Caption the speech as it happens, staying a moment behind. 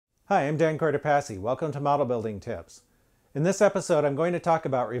Hi, I'm Dan Cortopassi. Welcome to Model Building Tips. In this episode, I'm going to talk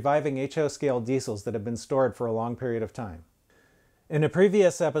about reviving HO scale diesels that have been stored for a long period of time. In a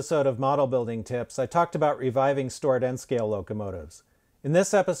previous episode of Model Building Tips, I talked about reviving stored N-scale locomotives. In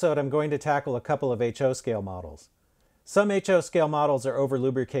this episode, I'm going to tackle a couple of HO scale models. Some HO scale models are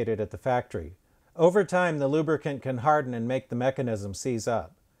over-lubricated at the factory. Over time, the lubricant can harden and make the mechanism seize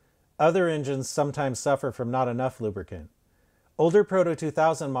up. Other engines sometimes suffer from not enough lubricant. Older Proto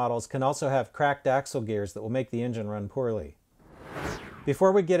 2000 models can also have cracked axle gears that will make the engine run poorly.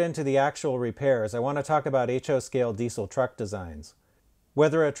 Before we get into the actual repairs, I want to talk about HO scale diesel truck designs.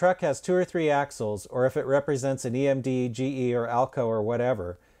 Whether a truck has 2 or 3 axles, or if it represents an EMD, GE, or ALCO or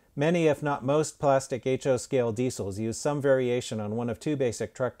whatever, many if not most plastic HO scale diesels use some variation on one of 2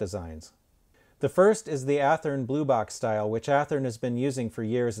 basic truck designs. The first is the Athearn blue box style, which Athearn has been using for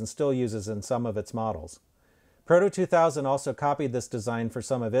years and still uses in some of its models. Proto 2000 also copied this design for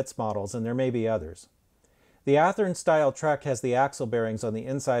some of its models, and there may be others. The Athearn style truck has the axle bearings on the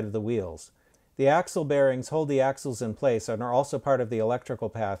inside of the wheels. The axle bearings hold the axles in place and are also part of the electrical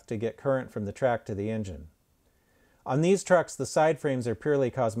path to get current from the track to the engine. On these trucks, the side frames are purely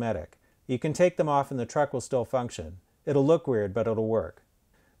cosmetic. You can take them off and the truck will still function. It'll look weird, but it'll work.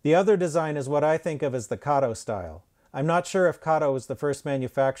 The other design is what I think of as the kato style. I'm not sure if Kato was the first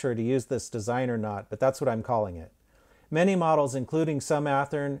manufacturer to use this design or not, but that's what I'm calling it. Many models, including some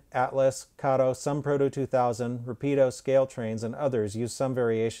Athearn, Atlas, Kato, some Proto 2000, Rapido, scale trains, and others use some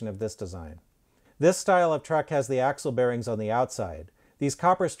variation of this design. This style of truck has the axle bearings on the outside. These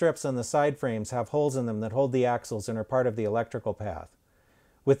copper strips on the side frames have holes in them that hold the axles and are part of the electrical path.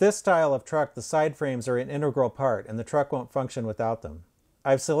 With this style of truck, the side frames are an integral part and the truck won't function without them.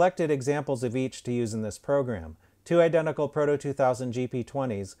 I've selected examples of each to use in this program. 2 identical Proto 2000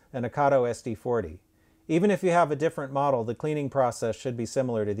 GP20s and a Kato SD40. Even if you have a different model, the cleaning process should be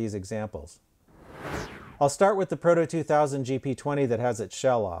similar to these examples. I'll start with the Proto 2000 GP20 that has its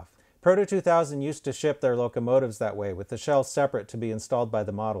shell off. Proto 2000 used to ship their locomotives that way, with the shell separate to be installed by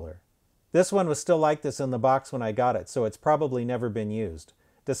the modeler. This one was still like this in the box when I got it, so it's probably never been used.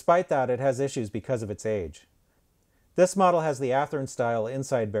 Despite that, it has issues because of its age. This model has the Athearn style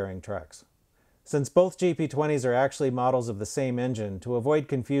inside bearing trucks. Since both GP20s are actually models of the same engine, to avoid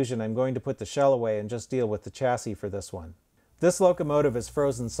confusion I'm going to put the shell away and just deal with the chassis for this one. This locomotive is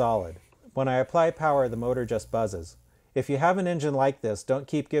frozen solid. When I apply power, the motor just buzzes. If you have an engine like this, don't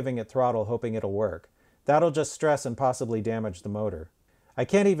keep giving it throttle hoping it'll work. That'll just stress and possibly damage the motor. I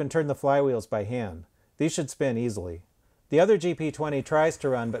can't even turn the flywheels by hand. These should spin easily. The other GP20 tries to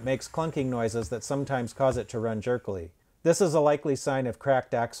run but makes clunking noises that sometimes cause it to run jerkily. This is a likely sign of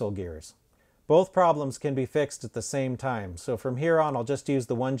cracked axle gears. Both problems can be fixed at the same time, so from here on I'll just use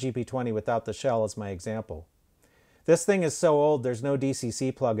the one GP20 without the shell as my example. This thing is so old there's no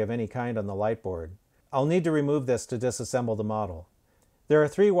DCC plug of any kind on the light board. I'll need to remove this to disassemble the model. There are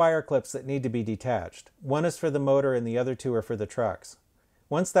 3 wire clips that need to be detached. One is for the motor and the other 2 are for the trucks.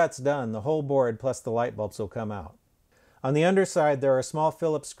 Once that's done, the whole board plus the light bulbs will come out. On the underside there are small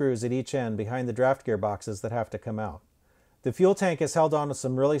Phillips screws at each end behind the draft gear boxes that have to come out. The fuel tank is held on with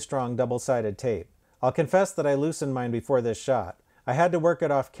some really strong double-sided tape. I'll confess that I loosened mine before this shot. I had to work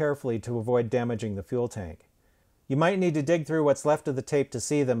it off carefully to avoid damaging the fuel tank. You might need to dig through what's left of the tape to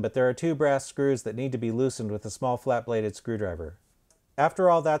see them, but there are 2 brass screws that need to be loosened with a small flat-bladed screwdriver.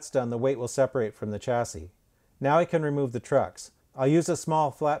 After all that's done, the weight will separate from the chassis. Now I can remove the trucks. I'll use a small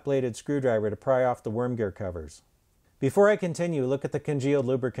flat-bladed screwdriver to pry off the worm gear covers. Before I continue, look at the congealed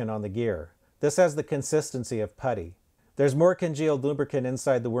lubricant on the gear. This has the consistency of putty. There's more congealed lubricant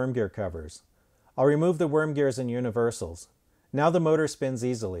inside the worm gear covers. I'll remove the worm gears and universals. Now the motor spins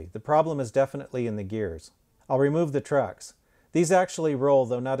easily. The problem is definitely in the gears. I'll remove the trucks. These actually roll,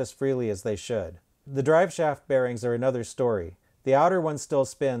 though not as freely as they should. The drive shaft bearings are another story. The outer one still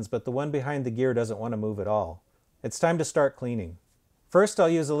spins, but the one behind the gear doesn't want to move at all. It's time to start cleaning. First I'll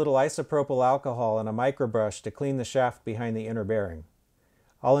use a little isopropyl alcohol and a microbrush to clean the shaft behind the inner bearing.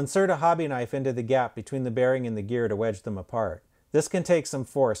 I'll insert a hobby knife into the gap between the bearing and the gear to wedge them apart. This can take some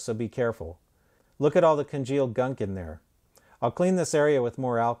force, so be careful. Look at all the congealed gunk in there. I'll clean this area with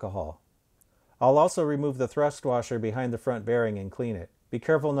more alcohol. I'll also remove the thrust washer behind the front bearing and clean it. Be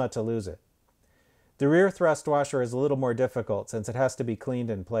careful not to lose it. The rear thrust washer is a little more difficult since it has to be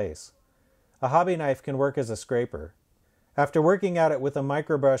cleaned in place. A hobby knife can work as a scraper. After working at it with a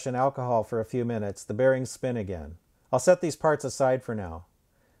microbrush and alcohol for a few minutes, the bearings spin again. I'll set these parts aside for now.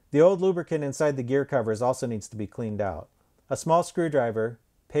 The old lubricant inside the gear covers also needs to be cleaned out. A small screwdriver,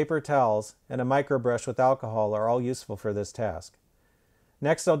 paper towels, and a microbrush with alcohol are all useful for this task.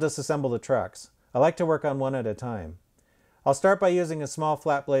 Next, I'll disassemble the trucks. I like to work on one at a time. I'll start by using a small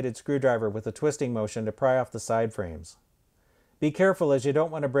flat-bladed screwdriver with a twisting motion to pry off the side frames. Be careful, as you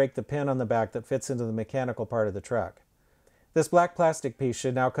don't want to break the pin on the back that fits into the mechanical part of the truck. This black plastic piece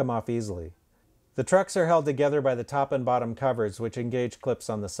should now come off easily. The trucks are held together by the top and bottom covers, which engage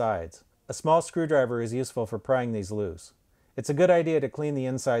clips on the sides. A small screwdriver is useful for prying these loose. It's a good idea to clean the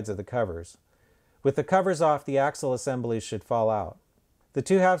insides of the covers. With the covers off, the axle assemblies should fall out. The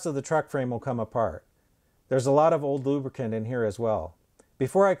two halves of the truck frame will come apart. There's a lot of old lubricant in here as well.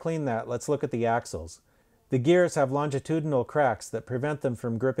 Before I clean that, let's look at the axles. The gears have longitudinal cracks that prevent them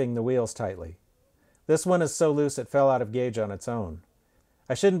from gripping the wheels tightly. This one is so loose it fell out of gauge on its own.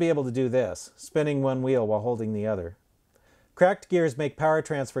 I shouldn't be able to do this, spinning one wheel while holding the other. Cracked gears make power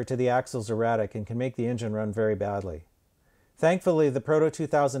transfer to the axles erratic and can make the engine run very badly. Thankfully, the Proto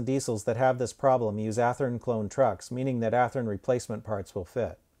 2000 diesels that have this problem use Athearn clone trucks, meaning that Athearn replacement parts will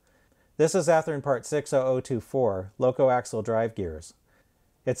fit. This is Athearn part 60024, loco axle drive gears.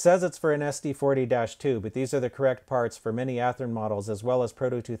 It says it's for an SD40-2, but these are the correct parts for many Athearn models as well as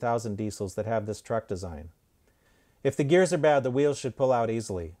Proto 2000 diesels that have this truck design. If the gears are bad, the wheels should pull out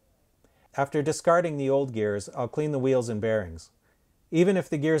easily. After discarding the old gears, I'll clean the wheels and bearings. Even if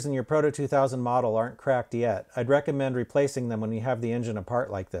the gears in your Proto 2000 model aren't cracked yet, I'd recommend replacing them when you have the engine apart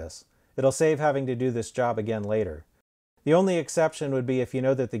like this. It'll save having to do this job again later. The only exception would be if you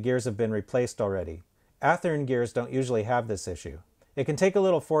know that the gears have been replaced already. Athearn gears don't usually have this issue. It can take a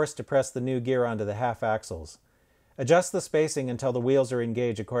little force to press the new gear onto the half axles. Adjust the spacing until the wheels are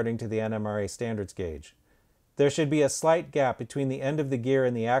engaged according to the NMRA standards gauge. There should be a slight gap between the end of the gear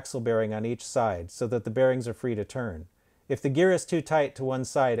and the axle bearing on each side so that the bearings are free to turn. If the gear is too tight to one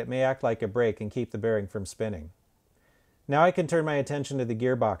side, it may act like a brake and keep the bearing from spinning. Now I can turn my attention to the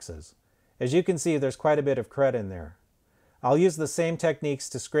gearboxes. As you can see, there's quite a bit of crud in there. I'll use the same techniques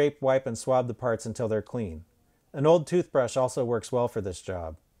to scrape, wipe, and swab the parts until they're clean. An old toothbrush also works well for this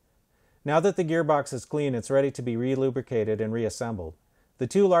job. Now that the gearbox is clean, it's ready to be re-lubricated and reassembled. The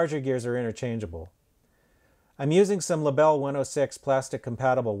two larger gears are interchangeable. I'm using some Labelle 106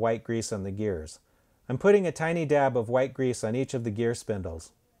 plastic-compatible white grease on the gears. I'm putting a tiny dab of white grease on each of the gear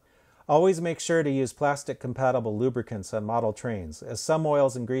spindles. Always make sure to use plastic-compatible lubricants on model trains, as some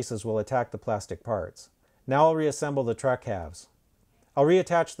oils and greases will attack the plastic parts. Now I'll reassemble the truck halves. I'll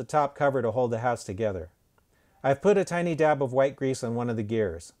reattach the top cover to hold the halves together. I've put a tiny dab of white grease on one of the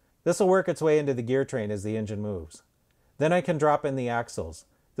gears. This will work its way into the gear train as the engine moves. Then I can drop in the axles.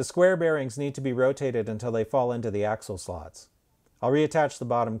 The square bearings need to be rotated until they fall into the axle slots. I'll reattach the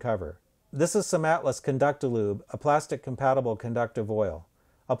bottom cover. This is some Atlas Congealed Lube, a plastic-compatible conductive oil.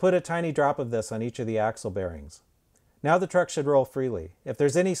 I'll put a tiny drop of this on each of the axle bearings. Now the truck should roll freely. If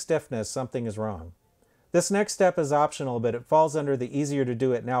there's any stiffness, something is wrong. This next step is optional, but it falls under the easier to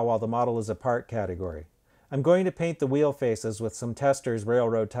do it now while the model is apart category. I'm going to paint the wheel faces with some Testors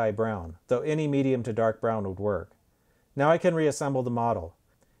Railroad Tie Brown, though any medium to dark brown would work. Now I can reassemble the model.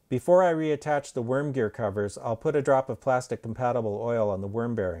 Before I reattach the worm gear covers, I'll put a drop of plastic-compatible oil on the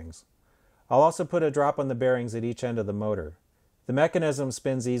worm bearings. I'll also put a drop on the bearings at each end of the motor. The mechanism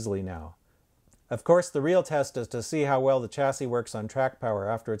spins easily now. Of course, the real test is to see how well the chassis works on track power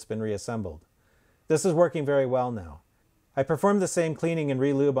after it's been reassembled. This is working very well now. I performed the same cleaning and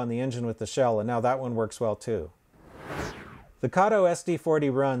re-lube on the engine with the shell, and now that one works well too. The Kato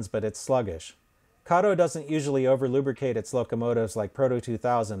SD40 runs, but it's sluggish. Kato doesn't usually over-lubricate its locomotives like Proto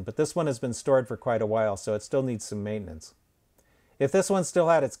 2000, but this one has been stored for quite a while, so it still needs some maintenance. If this one still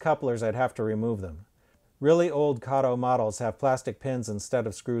had its couplers, I'd have to remove them. Really old Kato models have plastic pins instead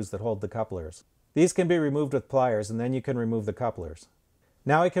of screws that hold the couplers. These can be removed with pliers, and then you can remove the couplers.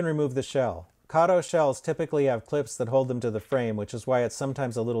 Now I can remove the shell. Kato shells typically have clips that hold them to the frame, which is why it's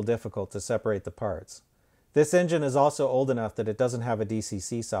sometimes a little difficult to separate the parts. This engine is also old enough that it doesn't have a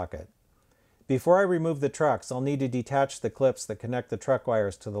DCC socket. Before I remove the trucks, I'll need to detach the clips that connect the truck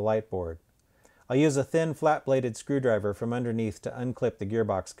wires to the light board. I'll use a thin, flat-bladed screwdriver from underneath to unclip the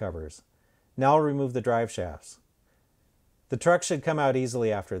gearbox covers. Now I'll remove the drive shafts. The truck should come out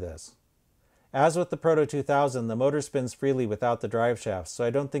easily after this. As with the Proto 2000, the motor spins freely without the drive shafts, so I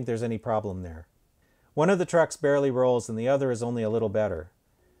don't think there's any problem there. One of the trucks barely rolls and the other is only a little better.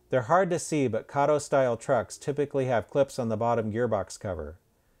 They're hard to see, but Kato-style trucks typically have clips on the bottom gearbox cover.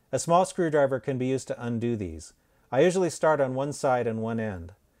 A small screwdriver can be used to undo these. I usually start on one side and one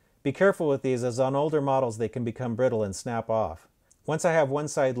end. Be careful with these, as on older models they can become brittle and snap off. Once I have one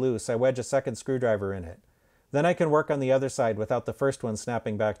side loose, I wedge a second screwdriver in it. Then I can work on the other side without the first one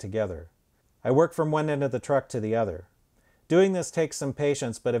snapping back together. I work from one end of the truck to the other. Doing this takes some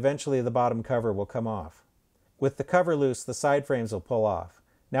patience, but eventually the bottom cover will come off. With the cover loose, the side frames will pull off.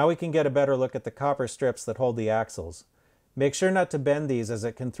 Now we can get a better look at the copper strips that hold the axles. Make sure not to bend these as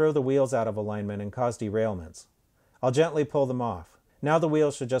it can throw the wheels out of alignment and cause derailments. I'll gently pull them off. Now the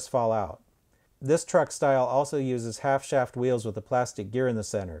wheels should just fall out. This truck style also uses half-shaft wheels with a plastic gear in the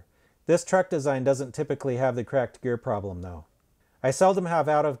center. This truck design doesn't typically have the cracked gear problem though. I seldom have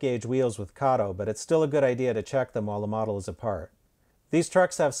out-of-gauge wheels with kato, but it's still a good idea to check them while the model is apart. These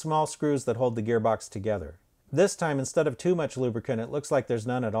trucks have small screws that hold the gearbox together. This time, instead of too much lubricant, it looks like there's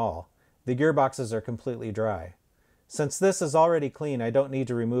none at all. The gearboxes are completely dry. Since this is already clean, I don't need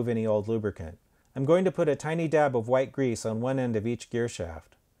to remove any old lubricant. I'm going to put a tiny dab of white grease on one end of each gear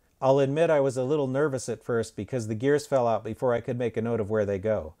shaft. I'll admit I was a little nervous at first because the gears fell out before I could make a note of where they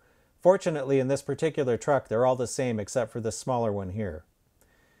go. Fortunately, in this particular truck, they're all the same except for the smaller one here.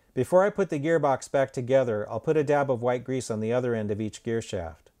 Before I put the gearbox back together, I'll put a dab of white grease on the other end of each gear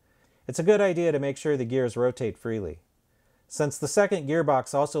shaft. It's a good idea to make sure the gears rotate freely. Since the second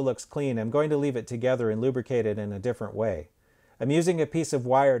gearbox also looks clean, I'm going to leave it together and lubricate it in a different way. I'm using a piece of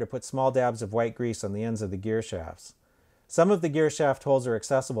wire to put small dabs of white grease on the ends of the gear shafts. Some of the gear shaft holes are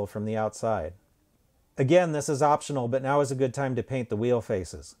accessible from the outside. Again, this is optional, but now is a good time to paint the wheel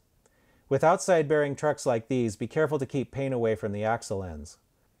faces. With outside bearing trucks like these, be careful to keep paint away from the axle ends.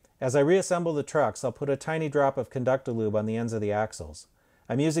 As I reassemble the trucks, I'll put a tiny drop of Congealed Lube on the ends of the axles.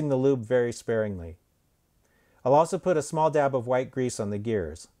 I'm using the lube very sparingly. I'll also put a small dab of white grease on the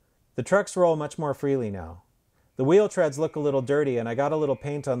gears. The trucks roll much more freely now. The wheel treads look a little dirty and I got a little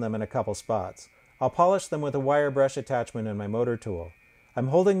paint on them in a couple spots. I'll polish them with a wire brush attachment in my motor tool. I'm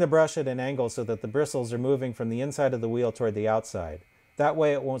holding the brush at an angle so that the bristles are moving from the inside of the wheel toward the outside. That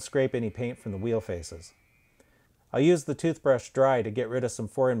way it won't scrape any paint from the wheel faces. I'll use the toothbrush dry to get rid of some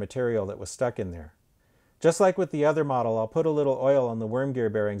foreign material that was stuck in there. Just like with the other model, I'll put a little oil on the worm gear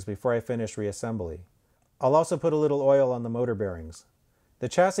bearings before I finish reassembly. I'll also put a little oil on the motor bearings. The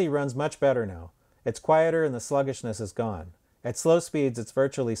chassis runs much better now. It's quieter and the sluggishness is gone. At slow speeds, it's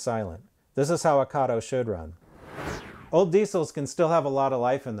virtually silent. This is how a kato should run. Old diesels can still have a lot of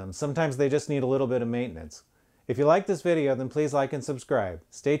life in them. Sometimes they just need a little bit of maintenance. If you like this video, then please like and subscribe.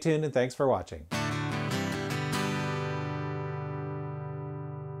 Stay tuned and thanks for watching.